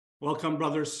Welcome,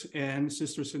 brothers and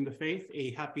sisters in the faith.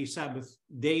 A happy Sabbath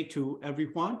day to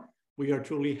everyone. We are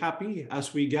truly happy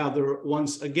as we gather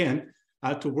once again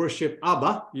to worship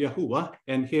Abba, Yahuwah,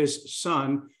 and his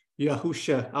son,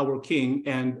 Yahusha, our King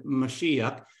and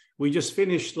Mashiach. We just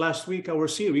finished last week our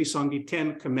series on the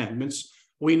Ten Commandments.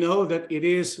 We know that it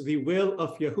is the will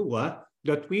of Yahuwah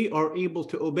that we are able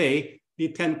to obey the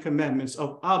Ten Commandments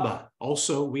of Abba.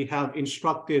 Also, we have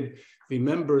instructed the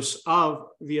members of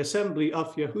the assembly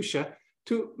of Yahusha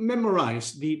to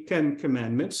memorize the Ten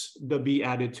Commandments, the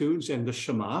Beatitudes, and the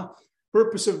Shema.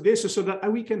 Purpose of this is so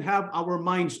that we can have our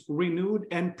minds renewed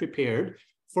and prepared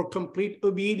for complete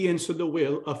obedience to the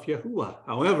will of Yahuwah.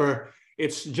 However,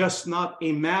 it's just not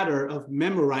a matter of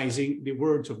memorizing the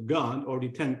words of God or the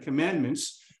Ten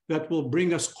Commandments that will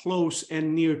bring us close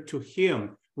and near to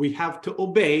him. We have to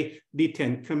obey the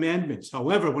Ten Commandments.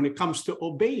 However, when it comes to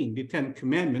obeying the Ten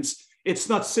Commandments, it's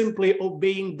not simply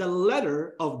obeying the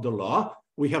letter of the law.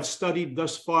 We have studied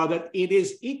thus far that it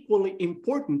is equally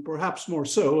important, perhaps more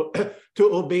so,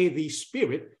 to obey the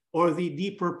spirit or the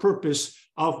deeper purpose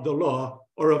of the law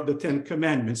or of the Ten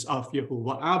Commandments of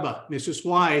Yahuwah Abba. This is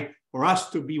why for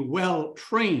us to be well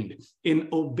trained in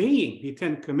obeying the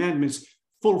Ten Commandments,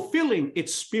 fulfilling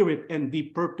its spirit and the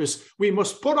purpose, we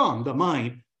must put on the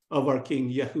mind of our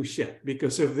King Yahusha.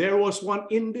 Because if there was one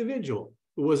individual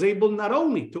who was able not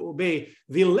only to obey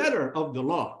the letter of the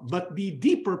law, but the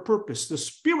deeper purpose, the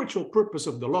spiritual purpose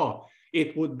of the law,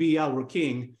 it would be our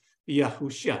King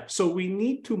Yahusha. So we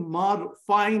need to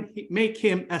make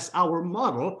him as our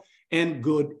model and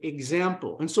good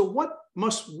example. And so what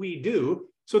must we do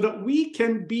so that we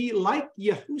can be like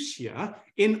Yahusha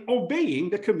in obeying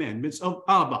the commandments of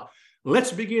Abba?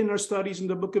 Let's begin our studies in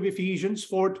the book of Ephesians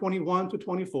 4:21 to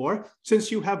 24.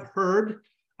 Since you have heard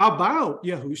about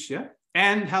Yahusha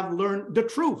and have learned the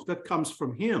truth that comes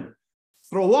from him,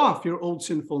 throw off your old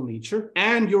sinful nature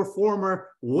and your former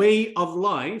way of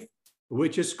life,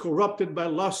 which is corrupted by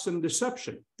lust and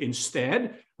deception.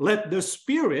 Instead, let the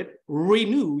Spirit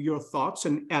renew your thoughts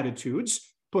and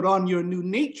attitudes. Put on your new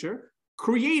nature,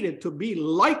 created to be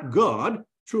like God,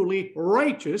 truly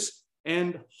righteous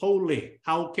and holy.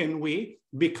 How can we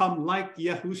become like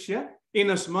Yahusha?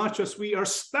 Inasmuch as we are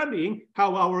studying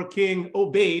how our King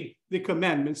obeyed the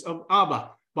commandments of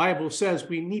Abba. Bible says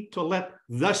we need to let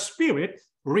the Spirit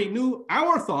renew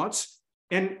our thoughts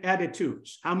and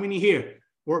attitudes. How many here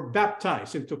were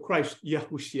baptized into Christ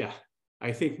Yahusha?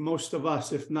 I think most of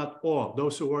us, if not all,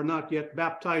 those who are not yet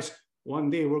baptized, one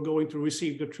day we're going to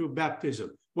receive the true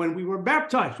baptism. When we were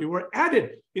baptized, we were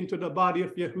added into the body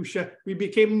of Yahusha. We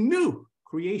became new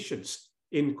creations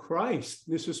in Christ.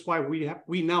 This is why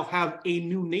we now have a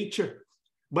new nature.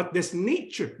 But this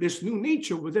new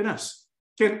nature within us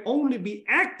can only be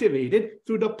activated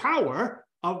through the power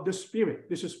of the Spirit.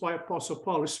 This is why Apostle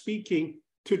Paul is speaking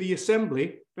to the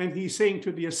assembly, and he's saying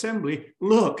to the assembly,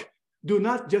 look, do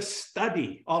not just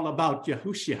study all about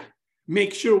Yahusha.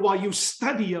 Make sure while you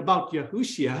study about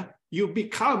Yahusha, you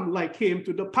become like him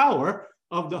to the power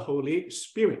of the Holy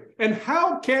Spirit. And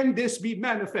how can this be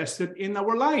manifested in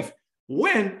our life?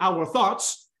 When our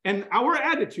thoughts and our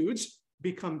attitudes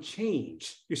become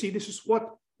changed. You see, this is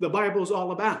what the Bible is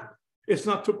all about. It's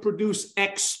not to produce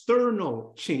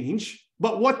external change,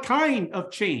 but what kind of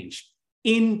change?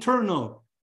 Internal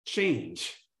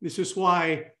change. This is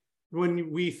why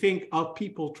when we think of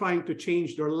people trying to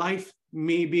change their life,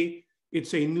 maybe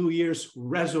it's a New Year's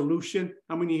resolution.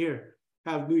 How many here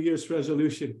have New Year's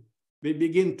resolution? They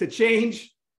begin to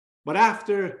change, but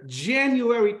after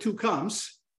January 2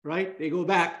 comes, right, they go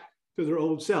back to their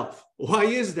old self. Why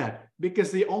is that?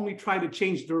 Because they only try to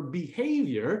change their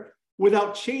behavior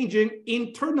without changing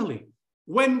internally.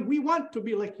 When we want to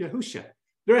be like Yahusha,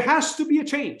 there has to be a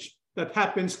change that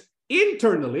happens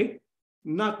internally,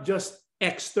 not just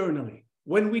externally.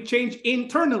 When we change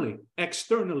internally,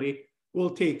 externally will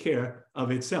take care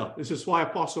of itself. This is why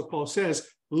Apostle Paul says,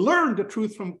 learn the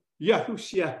truth from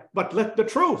Yahusha, but let the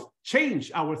truth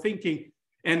change our thinking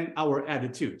and our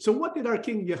attitude. So what did our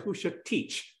King Yahusha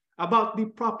teach about the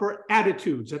proper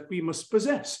attitudes that we must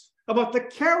possess, about the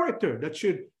character that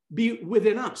should be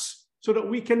within us so that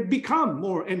we can become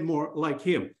more and more like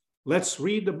him? Let's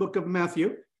read the book of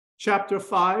Matthew, chapter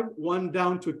 5, 1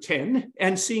 down to 10.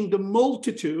 And seeing the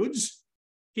multitudes,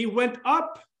 he went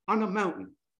up on a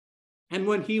mountain. And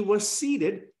when he was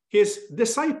seated, his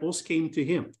disciples came to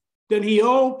him. Then he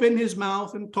opened his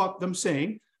mouth and taught them,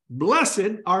 saying,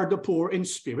 Blessed are the poor in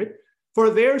spirit, for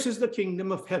theirs is the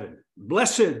kingdom of heaven.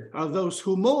 Blessed are those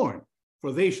who mourn,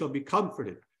 for they shall be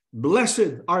comforted.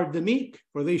 Blessed are the meek,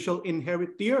 for they shall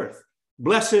inherit the earth.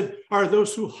 Blessed are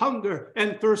those who hunger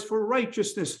and thirst for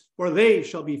righteousness, for they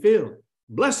shall be filled.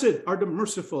 Blessed are the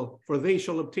merciful, for they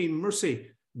shall obtain mercy.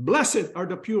 Blessed are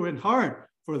the pure in heart,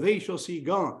 for they shall see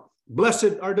God.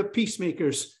 Blessed are the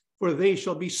peacemakers, for they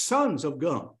shall be sons of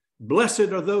God.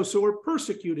 Blessed are those who are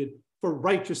persecuted for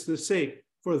righteousness' sake,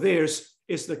 for theirs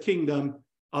is the kingdom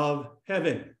of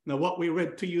heaven. Now, what we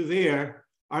read to you there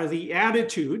are the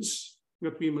attitudes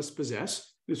that we must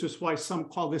possess. This is why some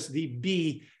call this the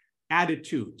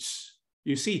Beatitudes.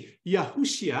 You see,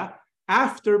 Yahushua,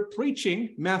 after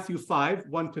preaching Matthew 5,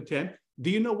 1 to 10, do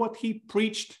you know what he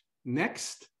preached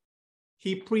next?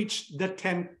 He preached the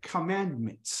 10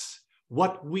 commandments,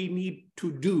 what we need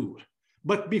to do.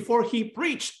 But before he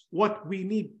preached what we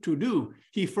need to do,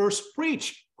 he first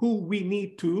preached who we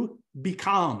need to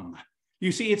become.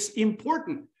 You see, it's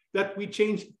important that we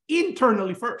change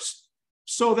internally first,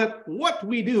 so that what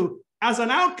we do as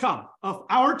an outcome of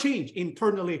our change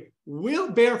internally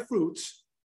will bear fruits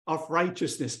of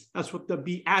righteousness. That's what the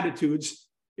Beatitudes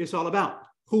is all about,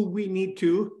 who we need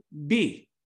to be.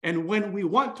 And when we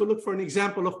want to look for an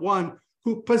example of one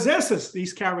who possesses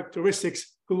these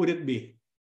characteristics, who would it be?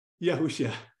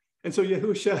 Yahushua. And so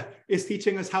Yahushua is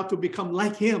teaching us how to become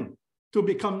like him. To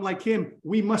become like him,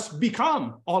 we must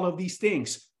become all of these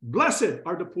things. Blessed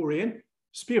are the poor in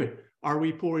spirit. Are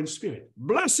we poor in spirit?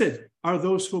 Blessed are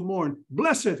those who mourn.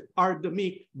 Blessed are the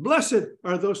meek. Blessed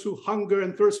are those who hunger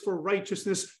and thirst for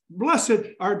righteousness.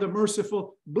 Blessed are the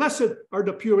merciful. Blessed are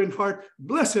the pure in heart.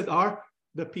 Blessed are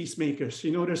the peacemakers.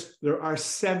 You notice there are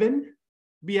 7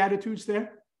 Beatitudes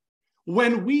there.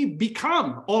 When we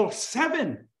become all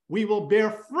 7, we will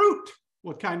bear fruit.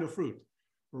 What kind of fruit?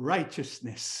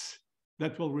 Righteousness.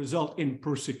 That will result in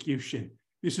persecution.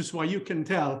 This is why you can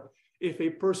tell if a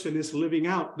person is living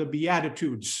out the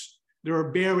Beatitudes.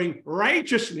 They're bearing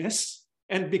righteousness,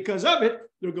 and because of it,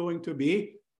 they're going to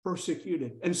be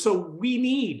persecuted. And so we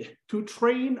need to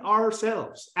train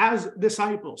ourselves as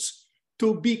disciples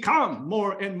to become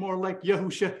more and more like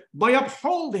Yahushua by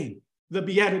upholding the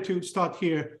Beatitudes taught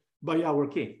here by our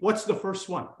King. What's the first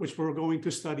one, which we're going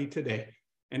to study today?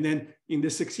 And then in the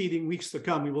succeeding weeks to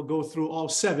come, we will go through all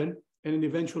 7, and then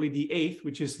eventually the 8th,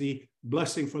 which is the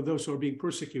blessing for those who are being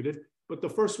persecuted. But the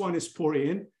first one is poor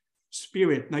in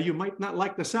spirit. Now, you might not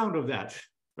like the sound of that,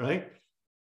 right?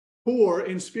 Poor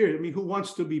in spirit. I mean, who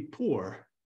wants to be poor?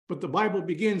 But the Bible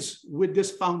begins with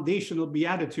this foundational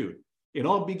beatitude. It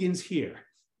all begins here.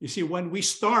 You see, when we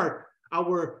start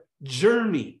our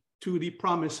journey to the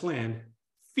promised land,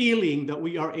 feeling that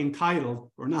we are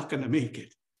entitled, we're not going to make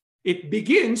it. It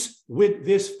begins with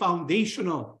this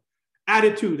foundational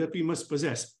attitude that we must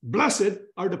possess. Blessed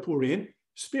are the poor in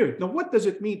spirit. Now, what does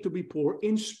it mean to be poor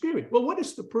in spirit? Well, what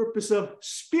is the purpose of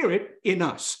spirit in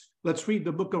us? Let's read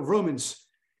the book of Romans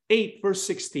 8, verse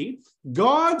 16.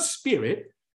 God's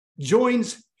spirit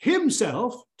joins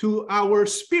himself to our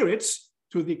spirits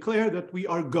to declare that we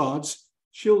are God's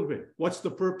children. What's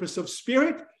the purpose of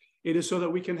spirit? It is so that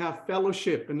we can have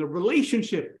fellowship and a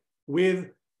relationship with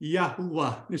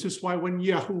Yahuwah. This is why when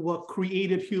Yahuwah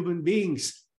created human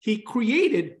beings, he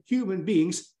created human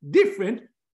beings different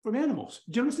from animals.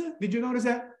 Did you notice that? Did you notice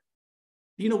that?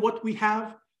 You know what we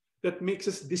have that makes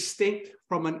us distinct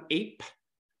from an ape?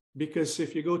 Because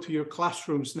if you go to your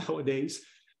classrooms nowadays,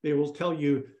 they will tell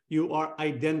you you are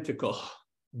identical,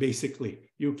 basically.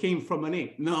 You came from an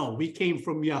ape. No, we came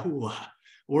from Yahuwah.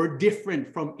 We're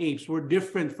different from apes. We're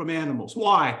different from animals.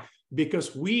 Why?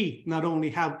 Because we not only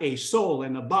have a soul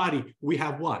and a body, we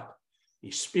have what?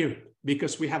 A spirit.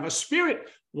 Because we have a spirit,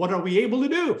 what are we able to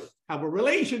do? Have a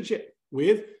relationship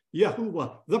with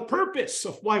Yahuwah. The purpose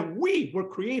of why we were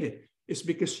created is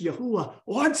because Yahuwah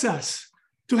wants us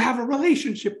to have a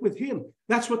relationship with him.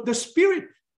 That's what the spirit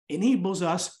enables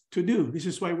us to do. This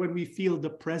is why when we feel the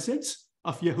presence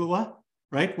of Yahuwah,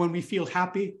 right? When we feel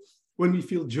happy, when we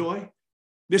feel joy,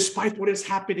 despite what is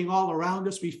happening all around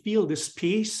us, we feel this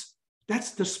peace.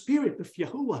 That's the spirit of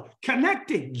Yahuwah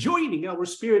connecting, joining our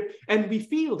spirit, and we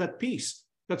feel that peace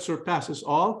that surpasses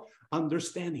all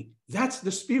understanding. That's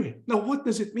the spirit. Now, what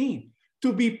does it mean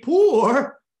to be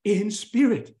poor in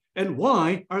spirit? And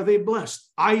why are they blessed?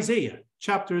 Isaiah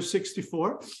chapter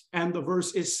 64, and the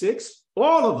verse is 6.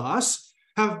 All of us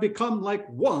have become like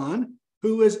one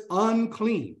who is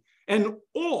unclean, and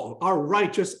all our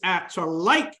righteous acts are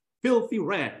like filthy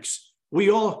rags. We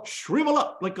all shrivel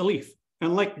up like a leaf,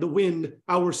 and like the wind,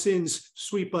 our sins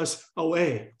sweep us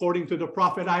away. According to the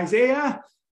prophet Isaiah,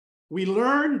 we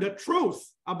learn the truth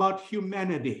about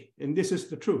humanity. And this is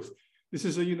the truth. This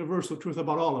is a universal truth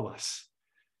about all of us.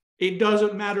 It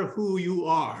doesn't matter who you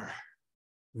are.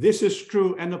 This is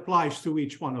true and applies to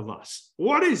each one of us.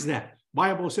 What is that?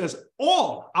 Bible says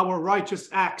all our righteous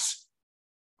acts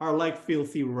are like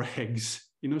filthy rags.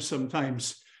 You know,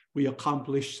 sometimes we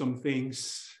accomplished some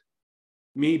things.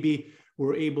 Maybe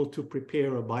we're able to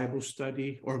prepare a Bible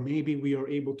study, or maybe we are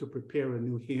able to prepare a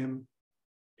new hymn.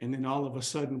 And then all of a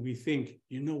sudden we think,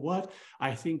 you know what?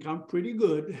 I think I'm pretty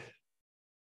good.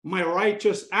 My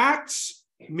righteous acts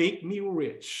make me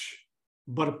rich.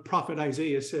 But prophet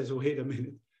Isaiah says, wait a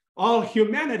minute. All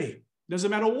humanity,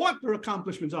 doesn't matter what their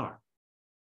accomplishments are,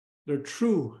 their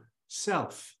true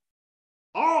self,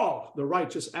 all the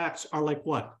righteous acts are like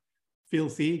what?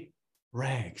 Filthy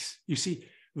rags. You see,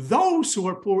 those who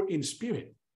are poor in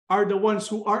spirit are the ones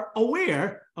who are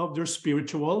aware of their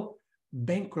spiritual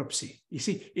bankruptcy. You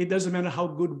see, it doesn't matter how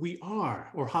good we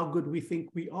are or how good we think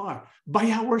we are.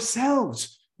 By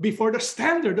ourselves, before the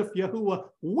standard of Yahuwah,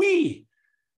 we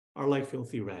are like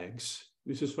filthy rags.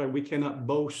 This is why we cannot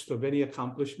boast of any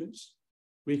accomplishments.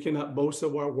 We cannot boast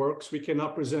of our works. We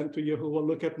cannot present to Yahuwah,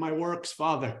 look at my works,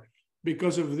 Father.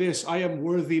 Because of this, I am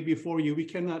worthy before you. We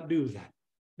cannot do that.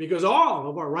 Because all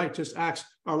of our righteous acts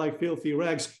are like filthy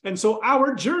rags. And so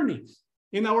our journey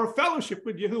in our fellowship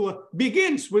with Yahuwah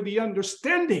begins with the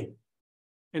understanding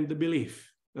and the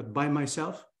belief that by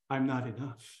myself, I'm not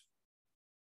enough.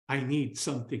 I need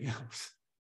something else.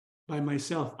 By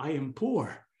myself, I am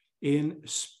poor in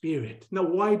spirit. Now,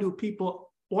 why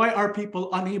are people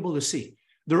unable to see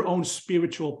their own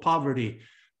spiritual poverty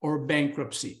or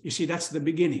bankruptcy? You see, that's the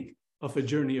beginning of a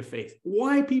journey of faith.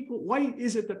 Why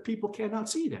is it that people cannot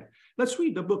see that? Let's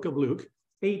read the book of Luke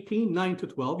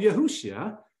 18:9-12.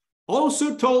 Yahushua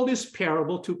also told this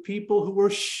parable to people who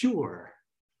were sure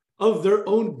of their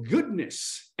own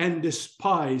goodness and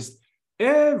despised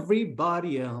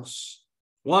everybody else.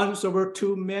 Once there were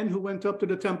two men who went up to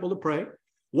the temple to pray.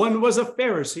 One was a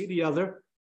Pharisee, the other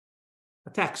a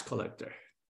tax collector.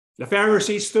 The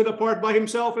Pharisee stood apart by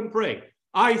himself and prayed,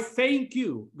 I thank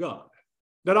you, God,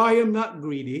 that I am not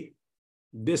greedy,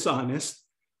 dishonest,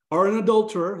 or an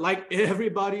adulterer like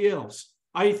everybody else.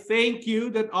 I thank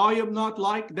you that I am not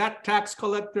like that tax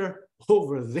collector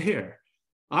over there.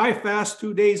 I fast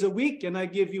 2 days a week and I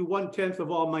give you 1/10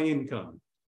 of all my income.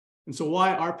 And so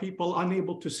why are people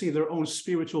unable to see their own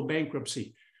spiritual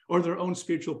bankruptcy or their own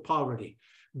spiritual poverty?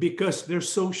 Because they're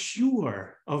so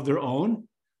sure of their own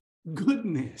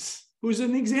goodness. Who's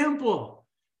an example?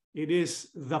 It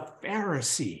is the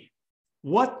Pharisee.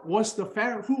 Who was the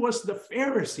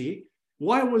Pharisee?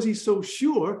 Why was he so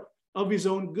sure of his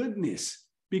own goodness?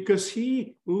 Because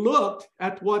he looked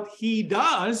at what he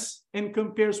does and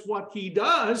compares what he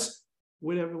does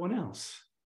with everyone else.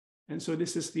 And so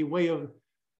this is the way of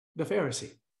the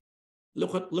Pharisee.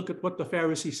 Look at what the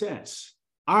Pharisee says.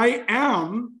 I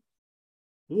am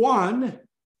one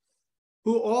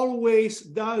who always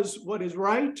does what is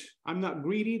right. I'm not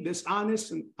greedy,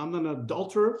 dishonest, and I'm not an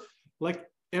adulterer like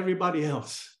everybody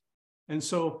else. And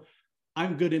so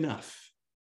I'm good enough.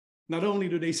 Not only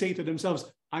do they say to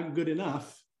themselves, I'm good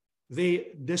enough,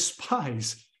 they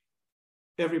despise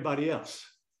everybody else.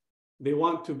 They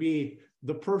want to be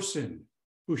the person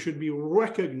who should be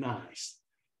recognized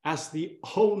as the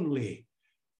only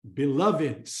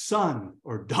beloved son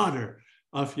or daughter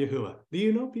of Yahuwah. Do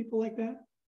you know people like that?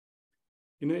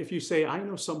 You know, if you say, I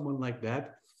know someone like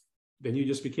that, then you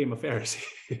just became a Pharisee.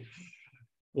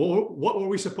 Well, what were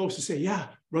we supposed to say? Yeah,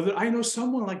 brother, I know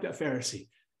someone like that Pharisee.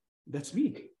 That's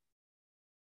me.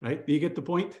 Right? Do you get the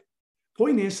point?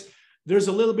 Point is, there's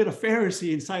a little bit of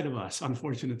Pharisee inside of us,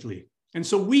 unfortunately. And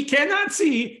so we cannot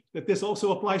see that this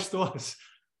also applies to us.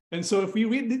 And so if we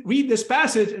read this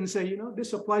passage and say, you know,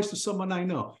 this applies to someone I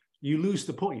know, you lose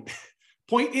the point.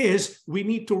 Point is, we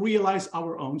need to realize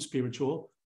our own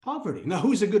spiritual poverty. Now,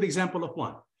 who's a good example of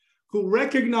one who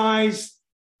recognized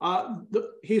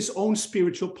his own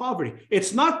spiritual poverty?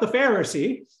 It's not the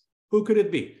Pharisee. Who could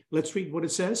it be? Let's read what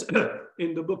it says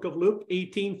in the book of Luke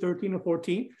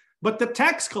 18:13-14. But the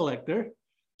tax collector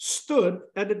stood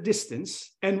at a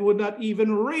distance and would not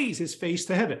even raise his face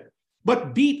to heaven,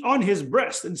 but beat on his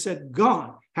breast and said,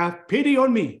 God, have pity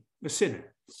on me, the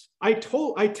sinner. I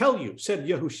tell you, said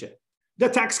Yahushua, the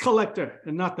tax collector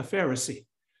and not the Pharisee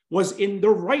was in the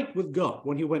right with God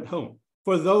when he went home.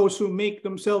 For those who make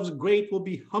themselves great will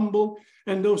be humble,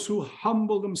 and those who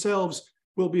humble themselves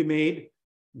will be made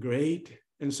great.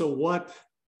 And so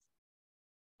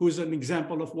who's an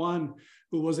example of one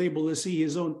who was able to see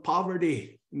his own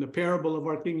poverty in the parable of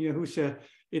our King Yahushua?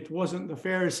 It wasn't the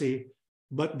Pharisee,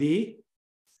 but the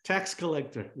tax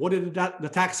collector. What did the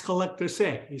tax collector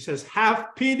say? He says,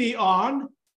 have pity on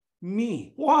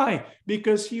me. Why?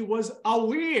 Because he was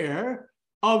aware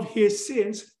of his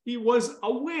sins. He was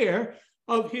aware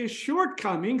of his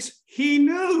shortcomings. He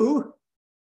knew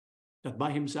that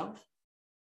by himself,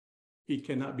 he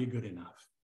cannot be good enough.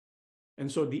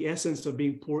 And so the essence of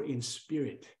being poor in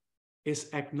spirit is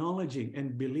acknowledging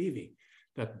and believing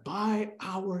that by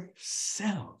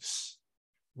ourselves,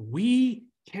 we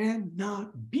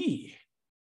cannot be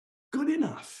good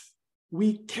enough.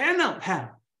 We cannot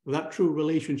have that true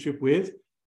relationship with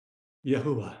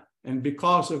Yahuwah. And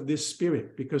because of this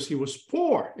spirit, because he was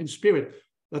poor in spirit,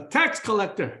 the tax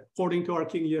collector, according to our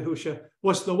King Yahusha,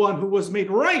 was the one who was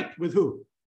made right with who?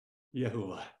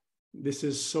 Yahuwah. This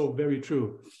is so very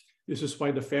true. This is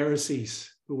why the Pharisees,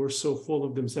 who were so full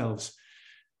of themselves,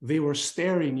 they were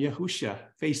staring Yahusha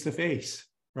face to face,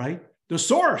 right? The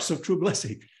source of true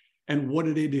blessing. And what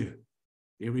did they do?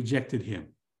 They rejected him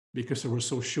because they were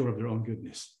so sure of their own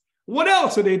goodness. What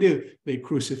else did they do? They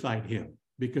crucified him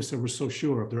because they were so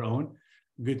sure of their own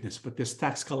goodness. But this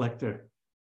tax collector,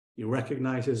 he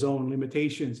recognized his own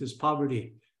limitations, his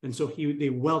poverty. And so they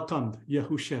welcomed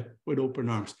Yahusha with open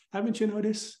arms. Haven't you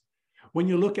noticed? When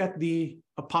you look at the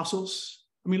apostles,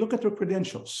 look at their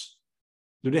credentials.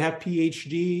 Do they have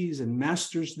PhDs and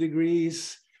master's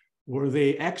degrees? Were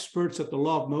they experts at the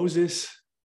law of Moses?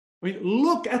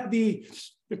 Look at the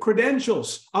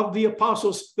credentials of the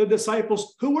apostles, the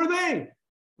disciples. Who were they?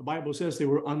 The Bible says they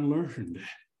were unlearned.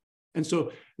 And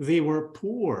so they were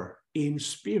poor in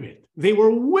spirit. They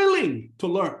were willing to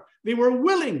learn. They were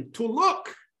willing to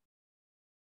look.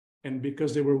 And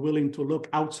because they were willing to look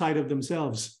outside of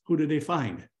themselves, who did they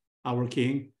find? Our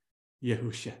King,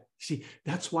 Yahusha. See,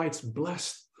 that's why it's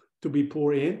blessed to be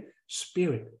poor in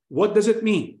spirit. What does it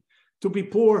mean? To be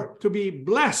poor, to be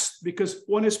blessed, because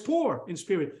one is poor in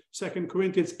spirit. 2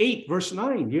 Corinthians 8, verse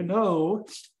 9, you know,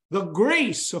 the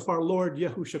grace of our Lord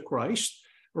Yahusha Christ,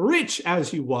 rich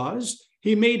as he was,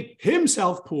 he made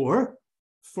himself poor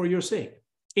for your sake,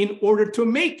 in order to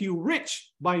make you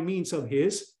rich by means of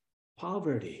his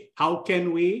poverty. How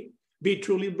can we be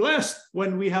truly blessed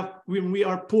when we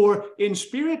are poor in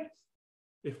spirit?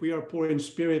 If we are poor in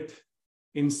spirit,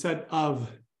 instead of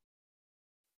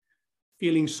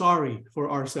feeling sorry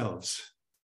for ourselves,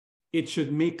 it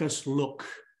should make us look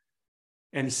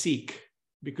and seek,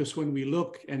 because when we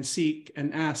look and seek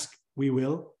and ask, we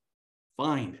will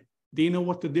find. Do you know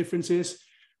what the difference is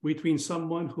between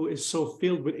someone who is so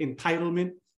filled with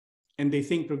entitlement and they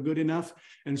think they're good enough,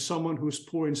 and someone who's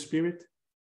poor in spirit?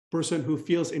 Person who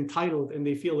feels entitled and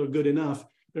they feel they're good enough,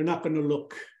 they're not going to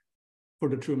look for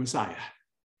the true Messiah.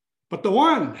 But the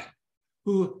one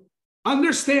who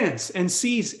understands and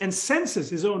sees and senses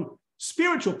his own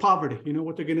spiritual poverty, you know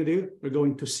what they're going to do? They're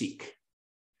going to seek.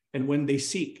 And when they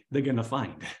seek, they're going to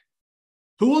find.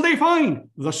 Who will they find?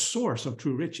 The source of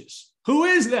true riches. Who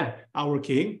is that? Our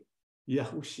King,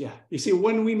 Yahushua. You see,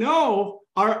 when we know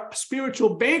our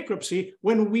spiritual bankruptcy,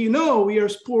 when we know we are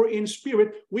poor in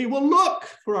spirit, we will look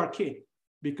for our King,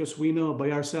 because we know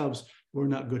by ourselves we're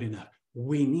not good enough.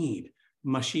 We need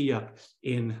Mashiach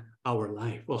in our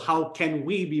life. Well, how can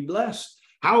we be blessed?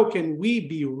 How can we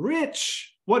be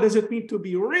rich? What does it mean to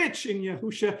be rich in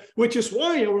Yahusha? Which is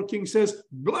why our King says,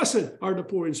 blessed are the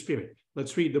poor in spirit.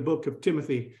 Let's read the book of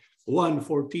Timothy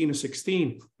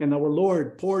 1:14-16. And our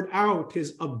Lord poured out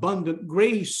his abundant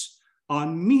grace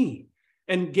on me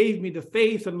and gave me the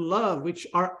faith and love which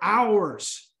are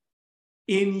ours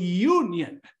in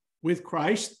union with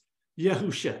Christ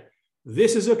Yahusha.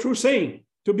 This is a true saying,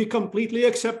 to be completely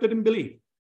accepted and believed.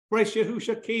 Christ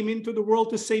Yahusha came into the world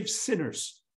to save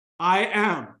sinners. I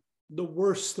am the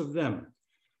worst of them.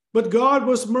 But God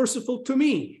was merciful to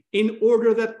me in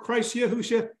order that Christ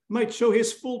Yahusha might show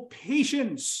his full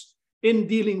patience in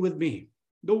dealing with me,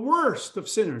 the worst of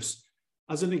sinners,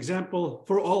 as an example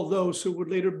for all those who would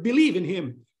later believe in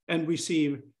him and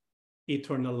receive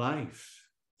eternal life.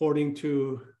 According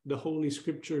to the Holy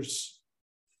Scriptures,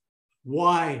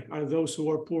 why are those who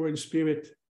are poor in spirit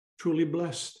truly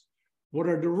blessed? What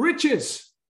are the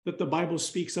riches that the Bible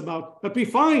speaks about that we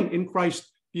find in Christ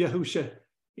Yahusha?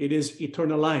 It is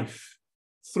eternal life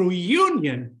through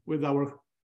union with our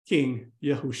King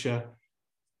Yahusha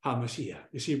HaMashiach.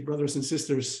 You see, brothers and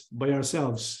sisters, by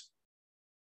ourselves,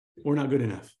 we're not good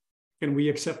enough. Can we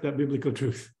accept that biblical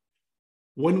truth?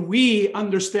 When we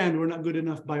understand we're not good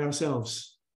enough by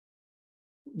ourselves,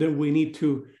 then we need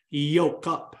to yoke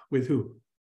up with who?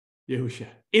 Yahusha.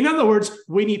 In other words,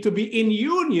 we need to be in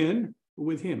union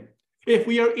with him. If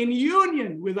we are in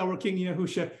union with our King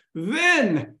Yahusha,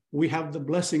 then we have the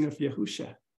blessing of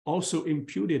Yahusha also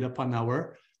imputed upon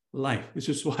our life. This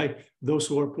is why those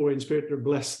who are poor in spirit are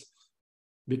blessed,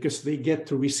 because they get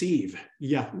to receive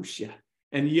Yahusha.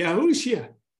 And Yahusha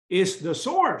is the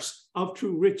source of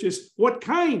true riches. What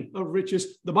kind of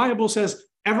riches? The Bible says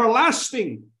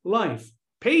everlasting life,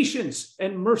 patience,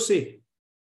 and mercy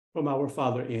from our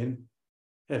Father in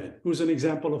heaven. Who's an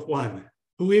example of one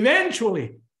who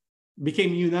eventually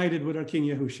became united with our King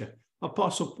Yahusha.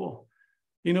 Apostle Paul.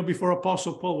 You know, before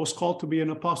Apostle Paul was called to be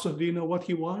an apostle, do you know what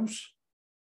he was?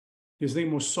 His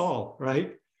name was Saul,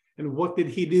 right? And what did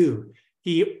he do?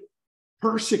 He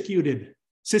persecuted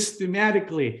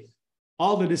systematically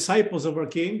all the disciples of our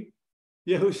King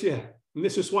Yahushua. And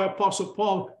this is why Apostle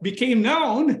Paul became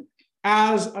known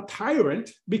as a tyrant,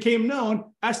 became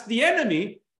known as the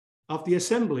enemy of the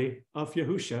assembly of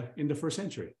Yahushua in the first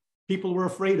century. People were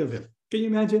afraid of him. Can you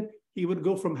imagine? He would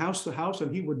go from house to house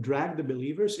and he would drag the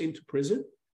believers into prison.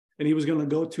 And he was going to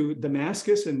go to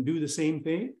Damascus and do the same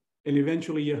thing. And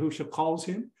eventually Yahushua calls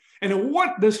him. And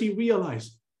what does he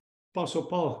realize? Apostle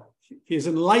Paul, his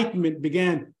enlightenment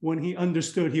began when he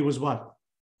understood he was what?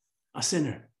 A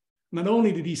sinner. Not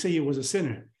only did he say he was a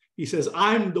sinner, he says,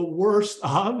 I'm the worst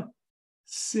of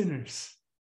sinners.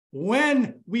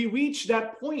 When we reach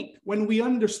that point, when we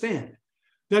understand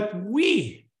that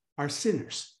we are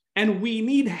sinners and we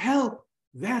need help,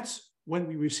 that's when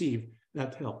we receive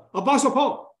that help. Apostle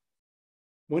Paul,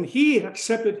 when he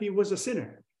accepted he was a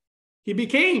sinner, he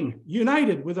became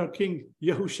united with our King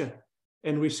Yahushua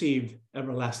and received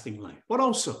everlasting life. But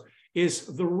also is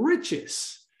the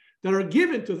riches that are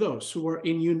given to those who are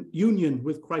in union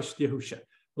with Christ Yahushua.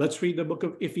 Let's read the book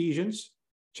of Ephesians,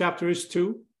 chapter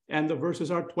 2, and the verses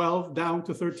are 12 down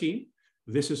to 13.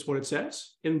 This is what it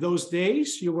says. In those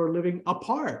days, you were living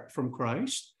apart from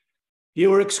Christ.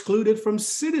 You were excluded from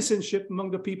citizenship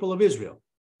among the people of Israel,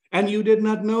 and you did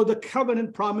not know the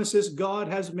covenant promises God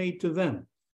has made to them.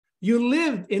 You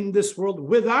lived in this world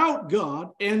without God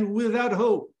and without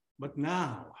hope. But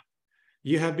now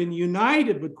you have been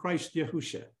united with Christ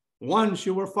Yahushua. Once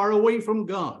you were far away from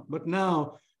God, but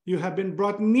now you have been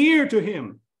brought near to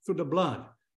him through the blood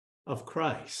of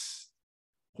Christ.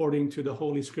 According to the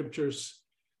Holy Scriptures,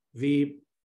 the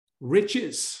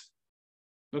riches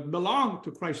that belong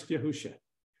to Christ Yahushua,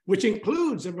 which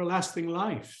includes everlasting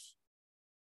life,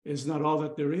 is not all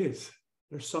that there is.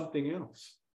 There's something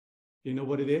else. You know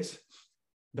what it is?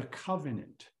 The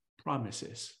covenant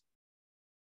promises.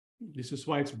 This is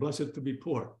why it's blessed to be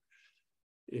poor.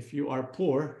 If you are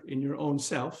poor in your own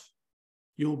self,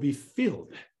 you'll be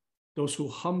filled. Those who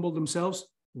humble themselves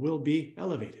will be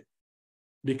elevated.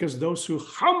 Because those who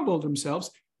humble themselves,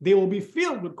 they will be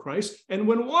filled with Christ. And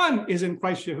when one is in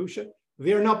Christ Yahushua,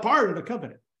 they are now part of the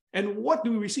covenant. And what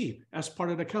do we receive as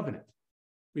part of the covenant?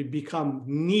 We become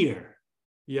near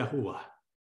Yahuwah.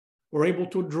 We're able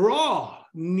to draw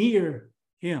near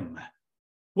him.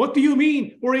 What do you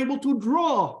mean? We're able to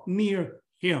draw near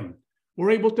him.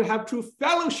 We're able to have true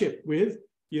fellowship with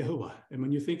Yahuwah. And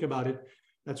when you think about it,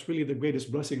 that's really the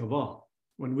greatest blessing of all.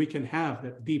 When we can have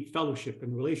that deep fellowship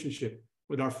and relationship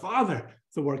with our Father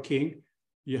through our King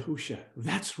Yahushua.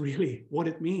 That's really what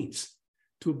it means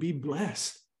to be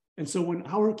blessed. And so when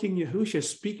our King Yahushua is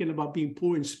speaking about being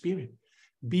poor in spirit,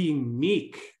 being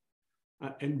meek,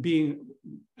 and being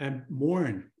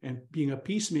mourn and being a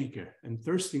peacemaker and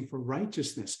thirsting for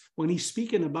righteousness, when he's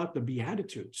speaking about the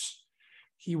Beatitudes,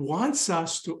 he wants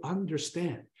us to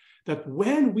understand that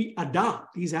when we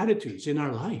adopt these attitudes in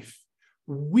our life,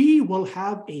 we will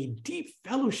have a deep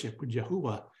fellowship with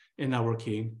Yahuwah and our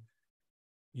King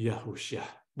Yahushua.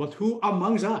 But who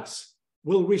amongst us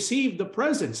will receive the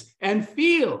presence and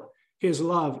feel his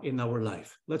love in our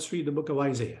life? Let's read the book of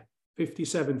Isaiah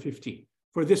 57:15.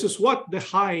 For this is what the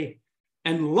high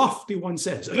and lofty one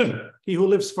says, he who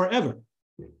lives forever,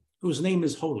 whose name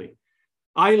is holy.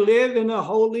 I live in a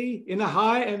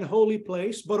high and holy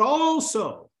place, but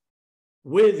also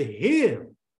with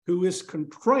him who is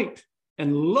contrite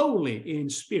and lowly in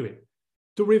spirit,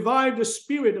 to revive the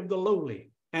spirit of the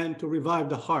lowly and to revive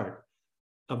the heart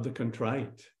of the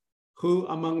contrite. Who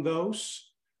among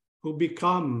those who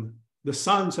become the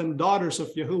sons and daughters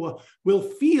of Yahuwah will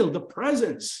feel the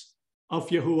presence of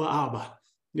Yahuwah Abba?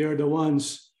 They're the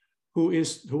ones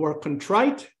who are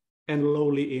contrite and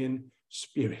lowly in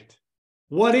spirit.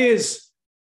 What is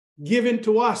given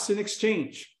to us in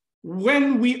exchange?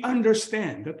 When we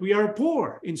understand that we are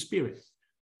poor in spirit,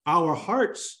 our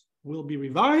hearts will be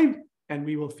revived and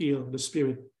we will feel the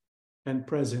spirit and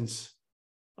presence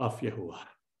of Yahuwah.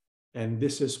 And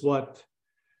this is what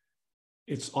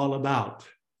it's all about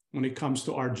when it comes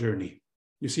to our journey.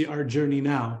 You see, our journey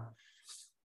now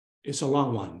is a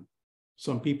long one.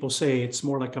 Some people say it's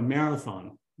more like a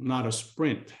marathon, not a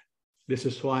sprint. This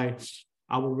is why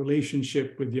our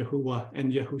relationship with Yahuwah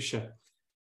and Yahushua,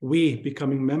 we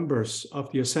becoming members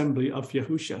of the assembly of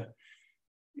Yahushua,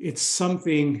 it's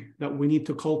something that we need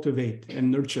to cultivate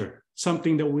and nurture,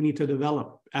 something that we need to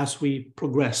develop as we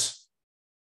progress.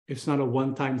 It's not a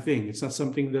one-time thing. It's not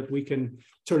something that we can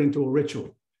turn into a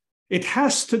ritual. It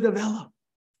has to develop.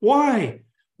 Why?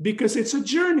 Because it's a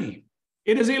journey.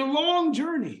 It is a long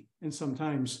journey. And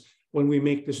sometimes when we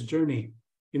make this journey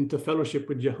into fellowship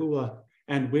with Yahuwah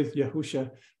and with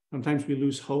Yahusha, sometimes we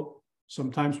lose hope.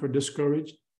 Sometimes we're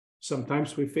discouraged.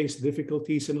 Sometimes we face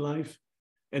difficulties in life.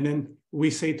 And then we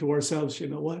say to ourselves, you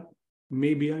know what?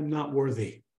 Maybe I'm not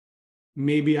worthy.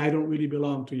 Maybe I don't really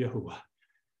belong to Yahuwah.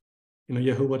 You know,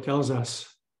 Yahuwah tells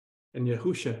us, and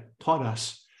Yahusha taught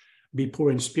us, be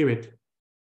poor in spirit.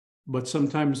 But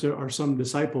sometimes there are some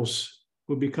disciples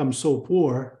who become so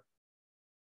poor,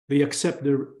 they accept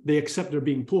their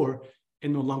being poor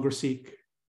and no longer seek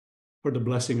for the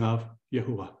blessing of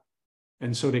Yahuwah.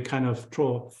 And so they kind of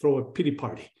throw a pity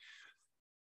party.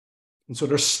 And so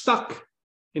they're stuck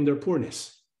in their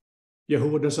poorness.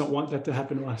 Yahuwah doesn't want that to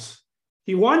happen to us.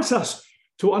 He wants us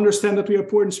to understand that we are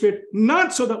poor in spirit,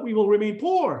 not so that we will remain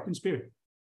poor in spirit,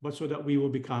 but so that we will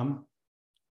become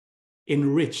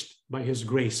enriched by his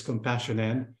grace, compassion,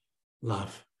 and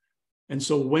love. And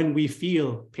so when we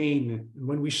feel pain,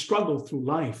 when we struggle through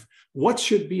life, what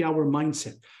should be our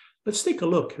mindset? Let's take a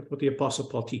look at what the Apostle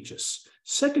Paul teaches.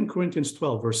 2 Corinthians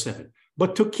 12, verse 7.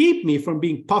 But to keep me from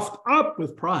being puffed up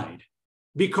with pride,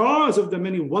 because of the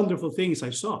many wonderful things I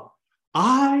saw,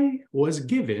 I was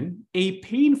given a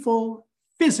painful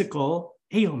physical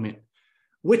ailment,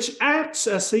 which acts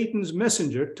as Satan's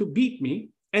messenger to beat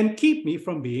me and keep me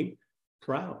from being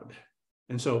proud.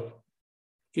 And so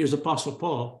here's Apostle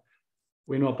Paul.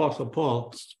 We know Apostle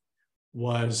Paul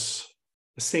was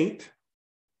a saint.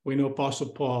 We know Apostle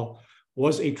Paul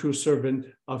was a true servant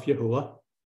of Yahuwah.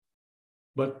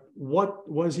 But what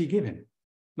was he given?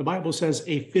 The Bible says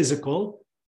a physical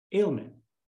ailment.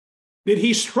 Did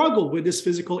he struggle with this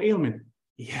physical ailment?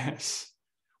 Yes.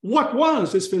 What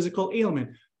was this physical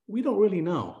ailment? We don't really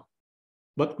know,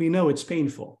 but we know it's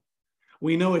painful.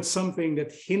 We know it's something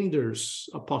that hinders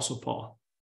Apostle Paul.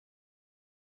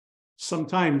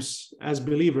 Sometimes as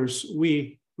believers,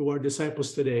 we who are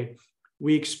disciples today,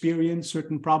 we experience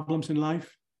certain problems in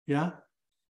life, yeah?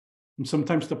 And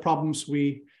sometimes the problems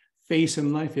we face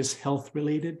in life is health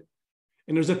related.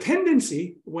 And there's a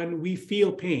tendency when we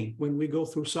feel pain, when we go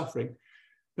through suffering,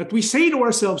 that we say to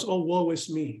ourselves, oh, woe is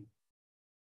me.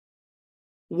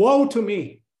 Woe to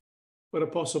me. But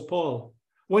Apostle Paul,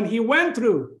 when he went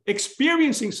through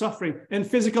experiencing suffering and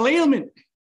physical ailment,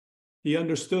 he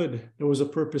understood there was a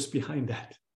purpose behind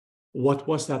that. What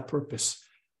was that purpose?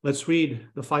 Let's read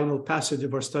the final passage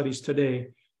of our studies today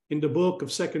in the book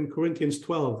of 2 Corinthians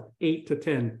 12, 8 to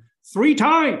 10. 3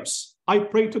 times I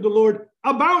prayed to the Lord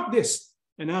about this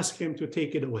and asked him to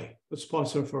take it away. Let's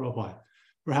pause there for a while.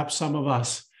 Perhaps some of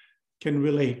us can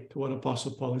relate to what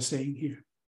Apostle Paul is saying here.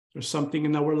 There's something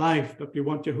in our life that we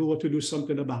want Yahuwah to do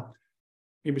something about.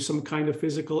 Maybe some kind of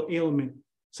physical ailment,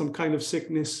 some kind of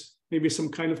sickness, maybe some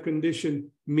kind of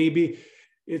condition. Maybe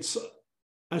it's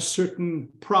a certain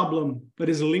problem that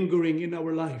is lingering in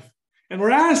our life. And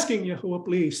we're asking Yahuwah,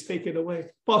 please take it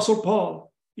away. Apostle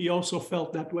Paul, he also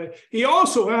felt that way. He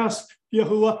also asked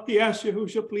Yahuwah, he asked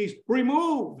Yahusha, please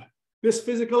remove this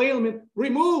physical ailment,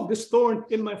 remove this thorn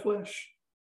in my flesh.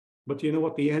 But you know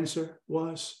what the answer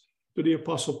was to the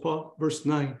Apostle Paul? Verse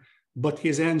 9, but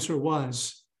his answer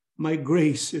was, my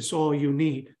grace is all you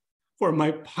need, for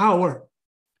my power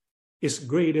is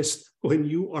greatest when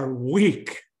you are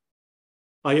weak.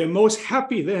 I am most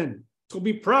happy then to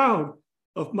be proud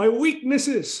of my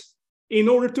weaknesses in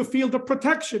order to feel the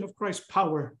protection of Christ's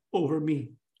power over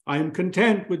me. I am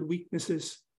content with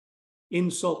weaknesses,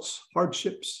 insults,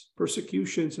 hardships,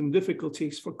 persecutions, and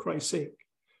difficulties for Christ's sake.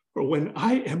 For when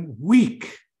I am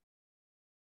weak,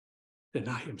 then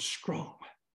I am strong.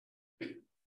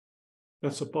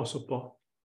 That's Apostle Paul.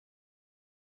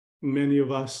 Many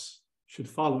of us should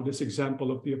follow this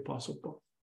example of the Apostle Paul.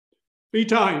 3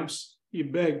 times he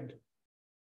begged.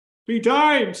 3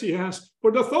 times he asked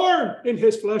for the thorn in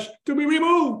his flesh to be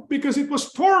removed because it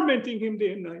was tormenting him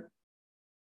day and night.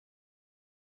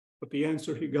 But the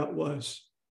answer he got was,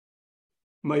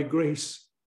 my grace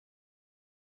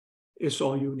is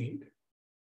all you need.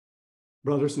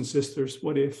 Brothers and sisters,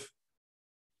 what if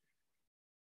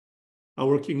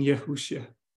our King Yahushua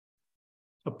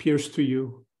appears to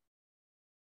you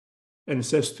and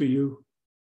says to you,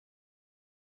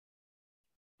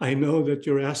 I know that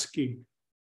you're asking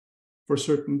for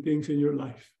certain things in your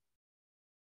life,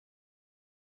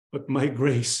 but my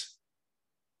grace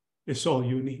is all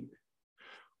you need.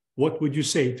 What would you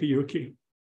say to your king?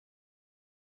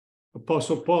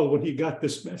 Apostle Paul, when he got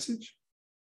this message,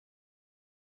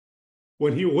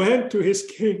 when he went to his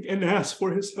king and asked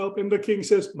for his help, and the king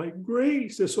says, my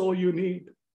grace is all you need.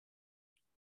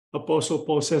 Apostle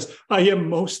Paul says, I am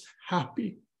most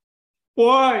happy.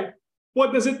 Why?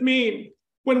 What does it mean?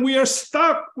 when we are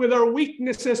stuck with our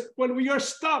weaknesses, when we are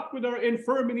stuck with our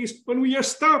infirmities, when we are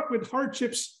stuck with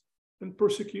hardships and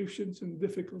persecutions and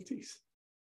difficulties.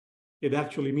 It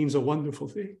actually means a wonderful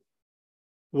thing.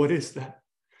 What is that?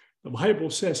 The Bible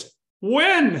says,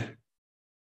 when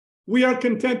we are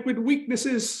content with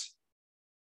weaknesses,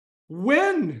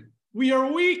 when we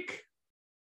are weak,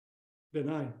 then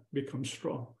I become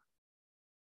strong.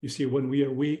 You see, when we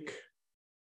are weak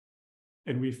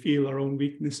and we feel our own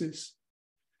weaknesses,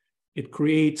 it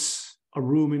creates a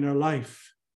room in our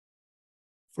life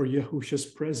for Yahushua's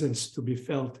presence to be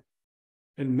felt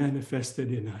and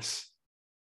manifested in us.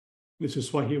 This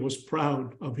is why he was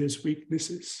proud of his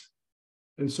weaknesses.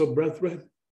 And so, brethren,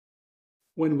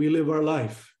 when we live our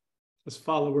life as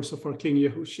followers of our King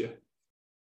Yahushua,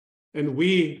 and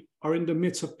we are in the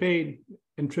midst of pain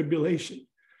and tribulation,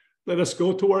 let us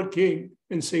go to our King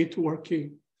and say to our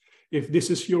King, if this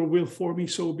is your will for me,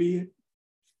 so be it.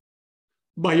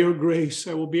 By your grace,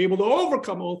 I will be able to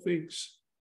overcome all things.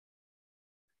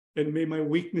 And may my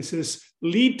weaknesses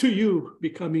lead to you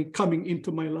coming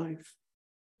into my life.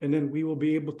 And then we will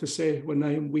be able to say, when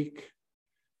I am weak,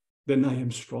 then I am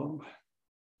strong.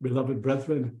 Beloved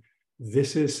brethren,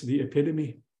 this is the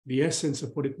epitome, the essence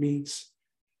of what it means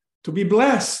to be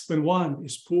blessed when one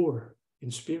is poor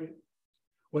in spirit.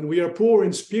 When we are poor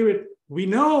in spirit, we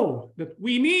know that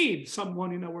we need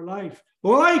someone in our life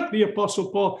like the Apostle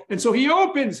Paul. And so he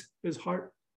opens his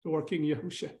heart to our King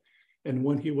Yahushua. And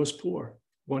when he was poor,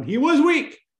 when he was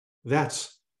weak,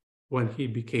 that's when he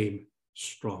became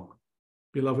strong.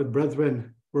 Beloved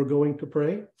brethren, we're going to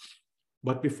pray.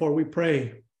 But before we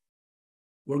pray,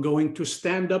 we're going to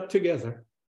stand up together.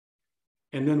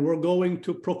 And then we're going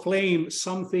to proclaim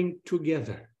something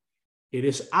together. It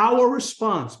is our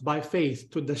response by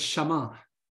faith to the Shema.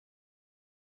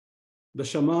 The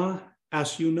Shema,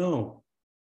 as you know,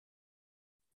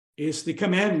 is the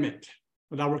commandment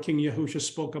that our King Yahushua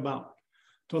spoke about.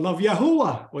 To love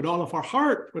Yahuwah with all of our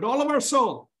heart, with all of our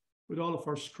soul, with all of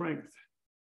our strength.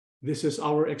 This is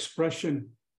our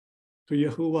expression to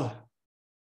Yahuwah,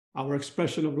 our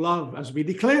expression of love as we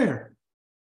declare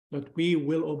that we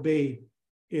will obey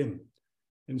him.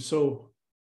 And so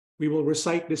we will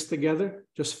recite this together.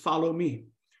 Just follow me.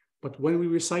 But when we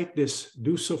recite this,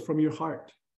 do so from your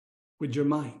heart, with your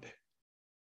mind.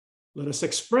 Let us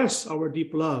express our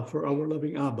deep love for our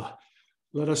loving Abba.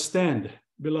 Let us stand,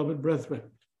 beloved brethren.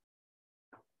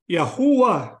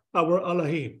 Yahuwah, our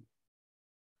Elohim.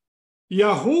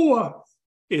 Yahuwah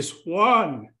is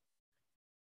one.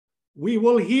 We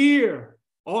will hear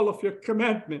all of your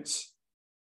commandments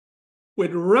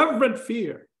with reverent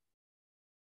fear.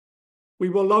 We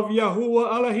will love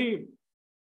Yahuwah Elohim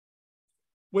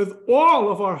with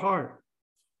all of our heart,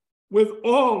 with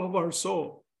all of our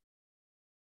soul,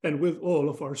 and with all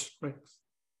of our strength.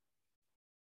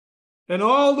 And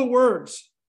all the words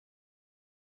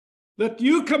that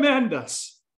you command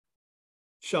us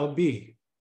shall be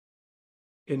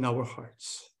in our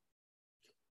hearts.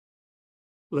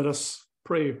 Let us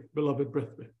pray, beloved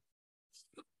brethren.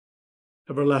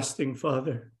 Everlasting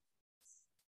Father,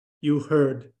 you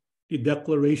heard the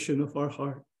declaration of our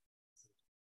heart,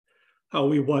 how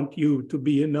we want you to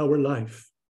be in our life.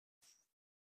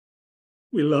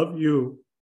 We love you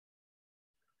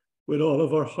with all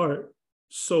of our heart,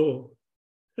 soul,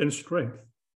 and strength.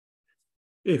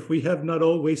 If we have not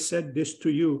always said this to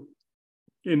you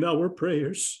in our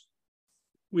prayers,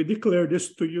 we declare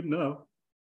this to you now.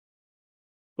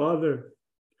 Father,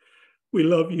 we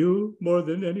love you more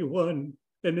than anyone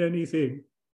and anything.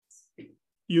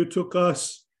 You took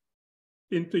us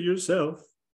into yourself.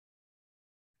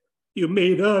 You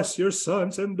made us your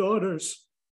sons and daughters,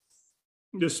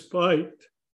 despite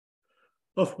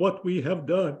of what we have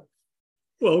done.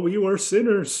 While we were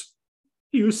sinners,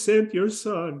 you sent your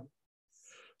Son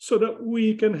so that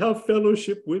we can have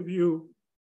fellowship with you.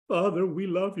 Father, we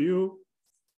love you.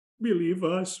 Believe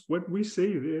us when we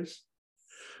say this.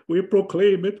 We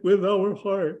proclaim it with our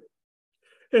heart.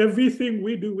 Everything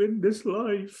we do in this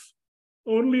life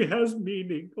only has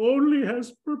meaning, only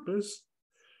has purpose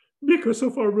because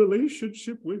of our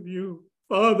relationship with you.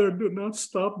 Father, do not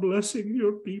stop blessing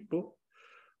your people.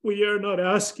 We are not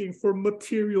asking for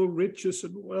material riches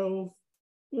and wealth.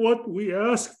 What we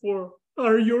ask for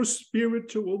are your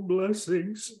spiritual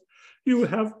blessings. You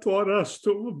have taught us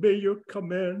to obey your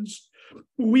commands.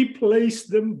 We place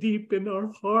them deep in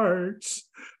our hearts.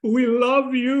 We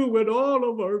love you with all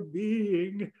of our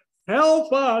being.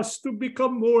 Help us to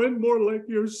become more and more like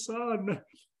your Son,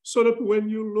 so that when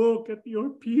you look at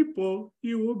your people,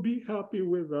 you will be happy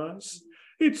with us.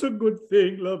 It's a good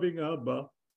thing, loving Abba,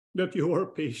 that you are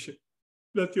patient,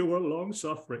 that you are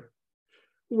long-suffering.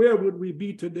 Where would we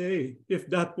be today if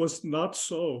that was not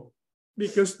so?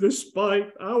 Because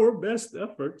despite our best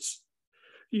efforts,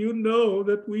 you know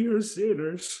that we are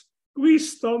sinners. We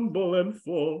stumble and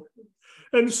fall.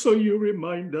 And so you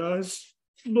remind us,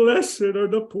 blessed are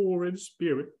the poor in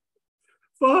spirit.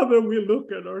 Father, we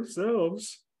look at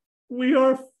ourselves. We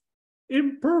are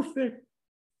imperfect.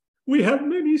 We have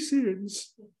many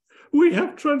sins. We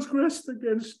have transgressed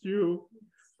against you.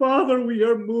 Father, we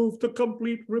are moved to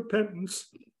complete repentance.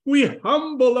 We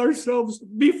humble ourselves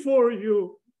before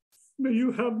you. May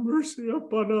you have mercy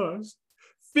upon us.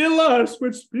 Fill us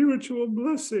with spiritual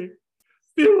blessing.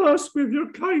 Fill us with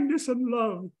your kindness and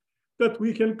love, that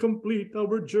we can complete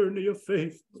our journey of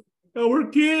faith. Our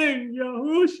King,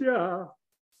 Yahushua,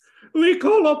 we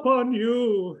call upon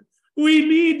you. We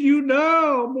need you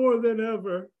now more than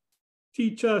ever.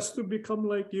 Teach us to become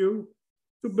like you,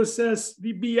 to possess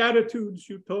the beatitudes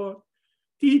you taught.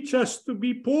 Teach us to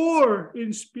be poor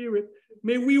in spirit.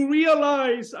 May we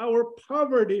realize our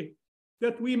poverty,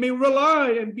 that we may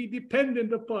rely and be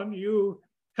dependent upon you.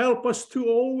 Help us to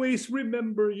always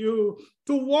remember you,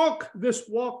 to walk this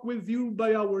walk with you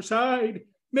by our side.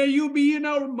 May you be in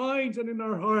our minds and in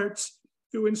our hearts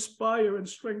to inspire and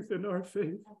strengthen our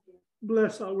faith.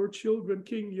 Bless our children,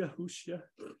 King Yahushua.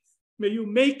 May you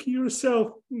make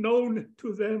yourself known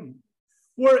to them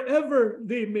wherever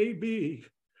they may be.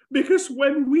 Because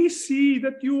when we see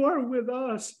that you are with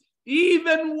us,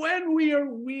 even when we are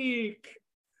weak,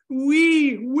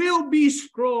 we will be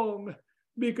strong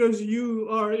because you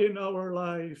are in our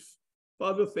life.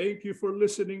 Father, thank you for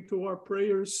listening to our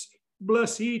prayers.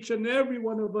 Bless each and every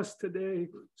one of us today.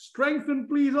 Strengthen,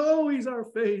 please, always our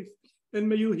faith. And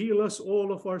may you heal us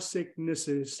all of our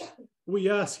sicknesses. We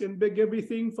ask and beg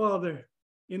everything, Father,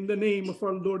 in the name of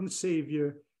our Lord and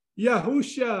Savior,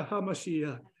 Yahushua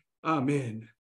HaMashiach. Amen.